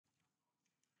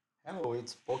Hello,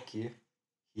 it's Poki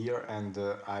here, and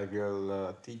I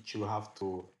will teach you how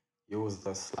to use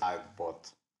the slide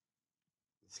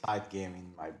game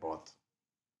in my bot.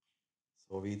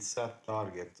 So we set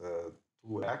target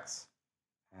 2x,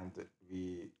 and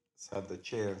we set the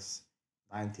chance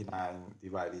 99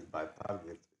 divided by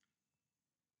target.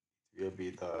 It will be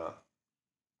the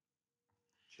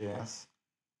chance,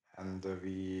 and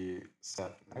we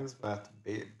set nextbet,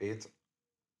 basebet,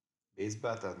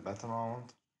 and bet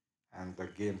amount, and the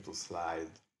game to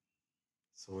slide.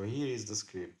 So here is the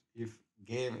script. If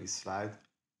game is slide,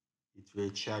 it will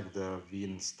check the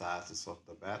win status of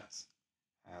the bets,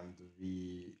 and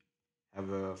we have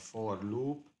a for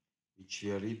loop which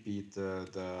will repeat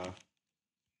the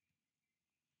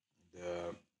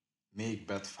make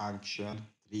bet function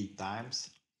 3 times.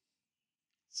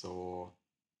 So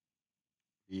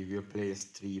we will place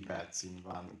 3 bets in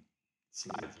one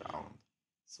slide round.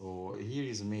 So here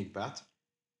is make bet.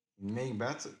 In make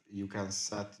bet you can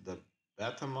set the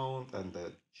bet amount and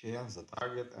the chance, the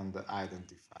target, and the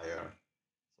identifier.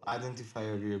 So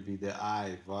identifier will be the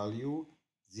I value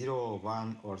 0,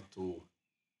 1, or 2.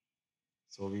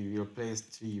 So we will place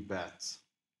 3 bets.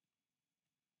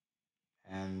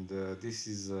 And this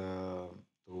is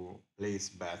to place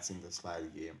bets in the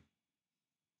slide game.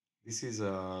 This is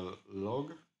a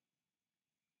log,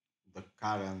 the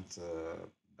current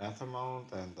bet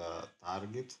amount and the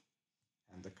target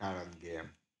and the current game.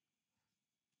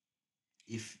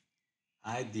 If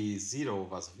ID 0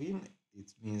 was win,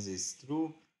 it means it's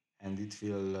true, and it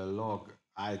will log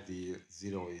ID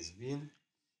 0 is win,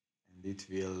 and it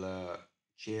will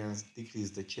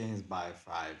decrease the chance by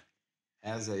 5.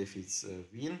 As if it's a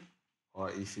win,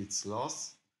 or if it's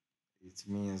loss, it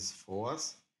means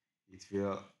false. It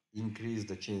will increase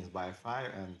the chance by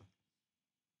 5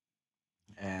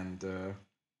 and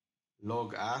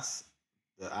log us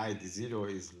the ID 0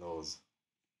 is loss.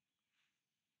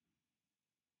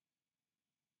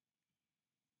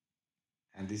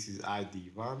 And this is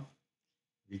ID 1.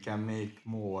 We can make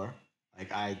more,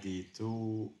 like ID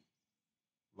 2,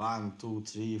 1, 2,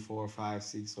 3, 4, 5,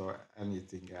 6, or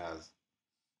anything else.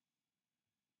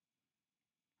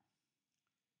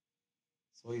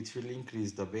 So it will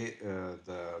increase the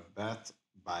bet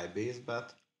by base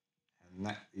bet,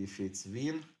 and if it's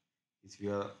win, it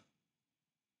will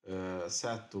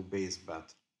set to base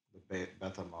bet, the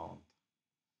bet amount.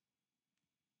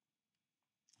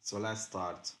 So let's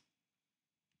start.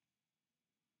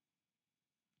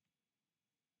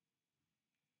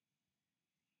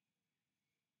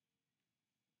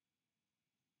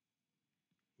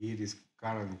 Here is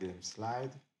current game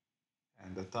slide,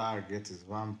 and the target is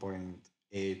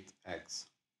 1.8x,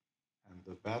 and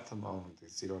the bet amount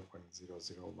is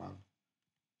 0.001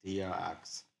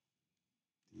 TRX.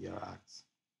 TRX.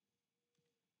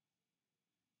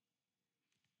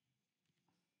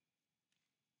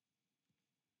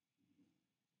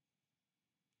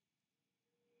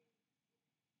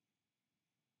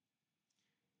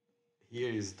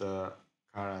 Here is the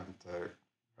current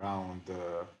round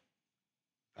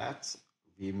bets.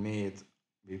 We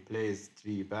placed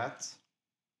 3 bets,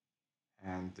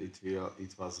 and it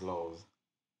was low.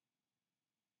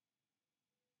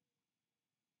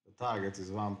 The target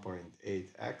is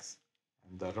 1.8x,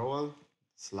 and the roll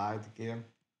slide game,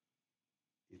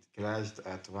 it crashed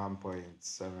at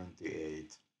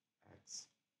 1.78x.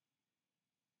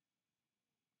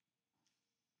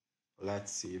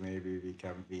 Let's see, maybe we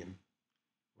can win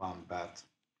 1 bet.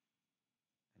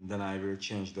 And then I will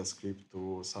change the script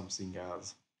to something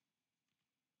else,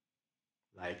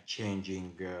 like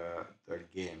changing the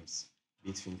games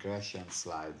between crash and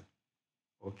slide.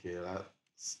 Okay,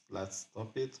 let's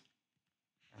stop it,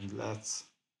 and let's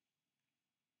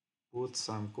put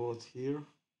some code here.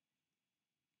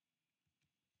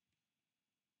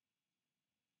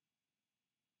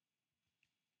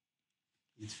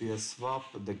 It will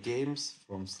swap the games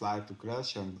from slide to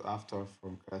crash, and after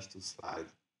from crash to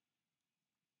slide.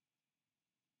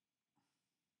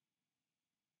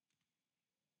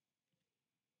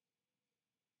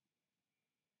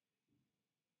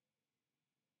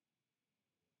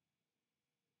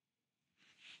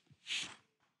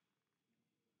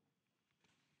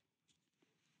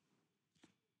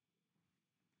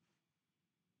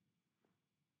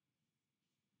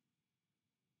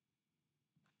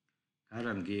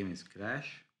 Current game is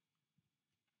crash,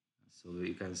 so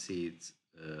you can see it's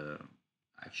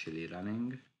actually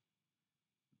running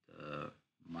the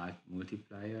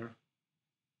multiplier,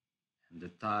 and the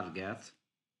target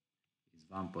is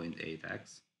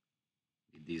 1.8x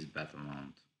with this bet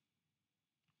amount.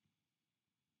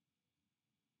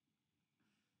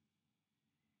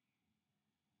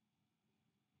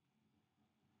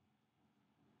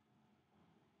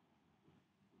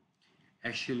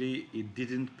 Actually, it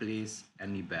didn't place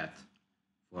any bet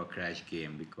for crash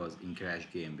game because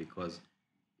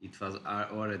it was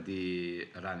already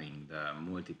running the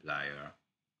multiplier,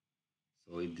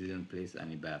 so it didn't place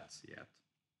any bets yet.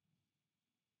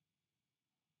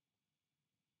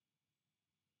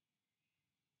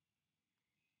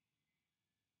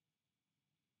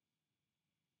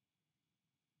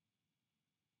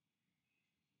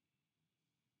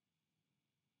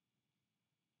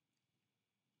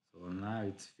 So now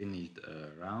it's finished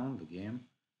a round, the game,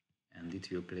 and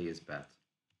it will place bet.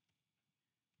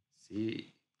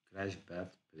 See, crash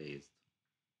bet placed.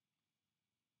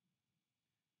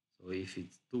 So if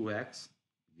it's 2x,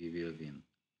 we will win.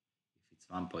 If it's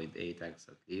 1.8x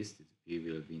at least, we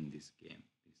will win this game,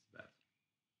 this bet.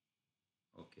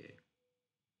 Okay.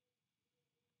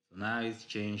 So now it's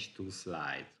changed to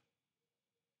slide.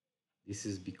 This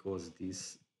is because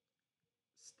this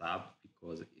stopped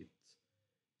because it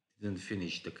didn't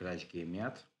finish the crash game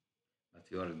yet, but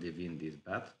we already win this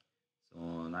bet.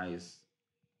 So now it's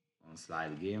on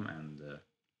slide game, and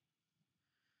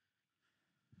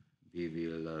we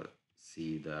will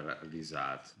see the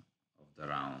result of the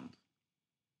round,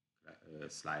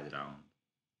 slide round.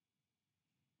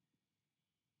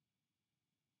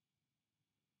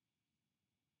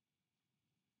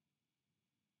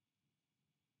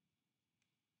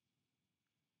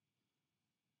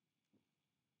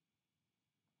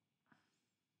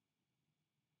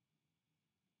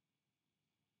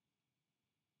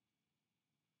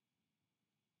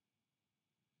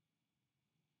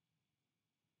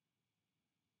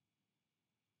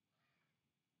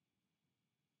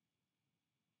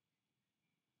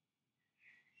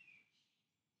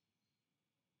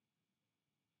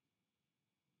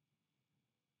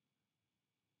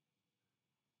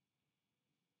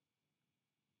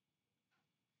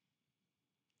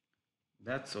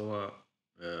 That's all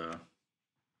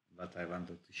what I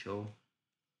wanted to show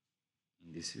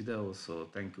in this video. So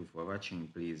thank you for watching.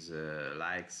 Please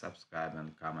like, subscribe,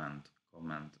 and comment,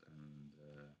 and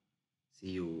see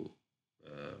you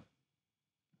uh,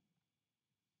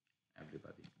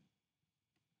 everybody.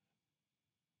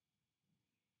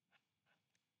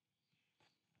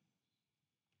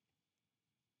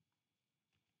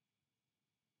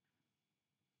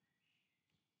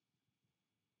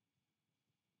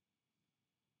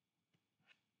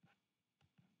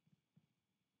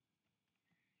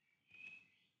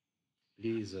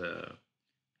 Please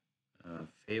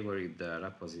favorite the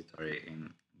repository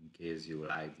in case you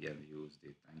liked and used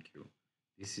it. Thank you.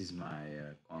 This is my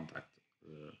contact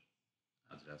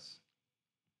address,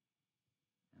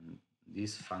 and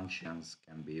these functions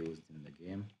can be used in the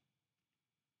game,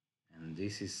 and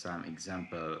this is some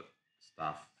example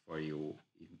stuff for you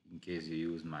in case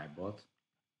you use my bot.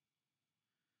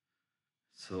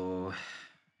 So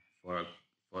for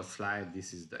slide,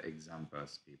 this is the example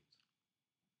script.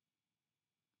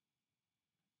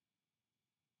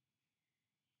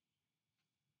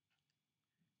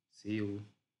 See you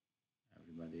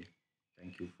everybody.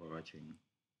 Thank you for watching.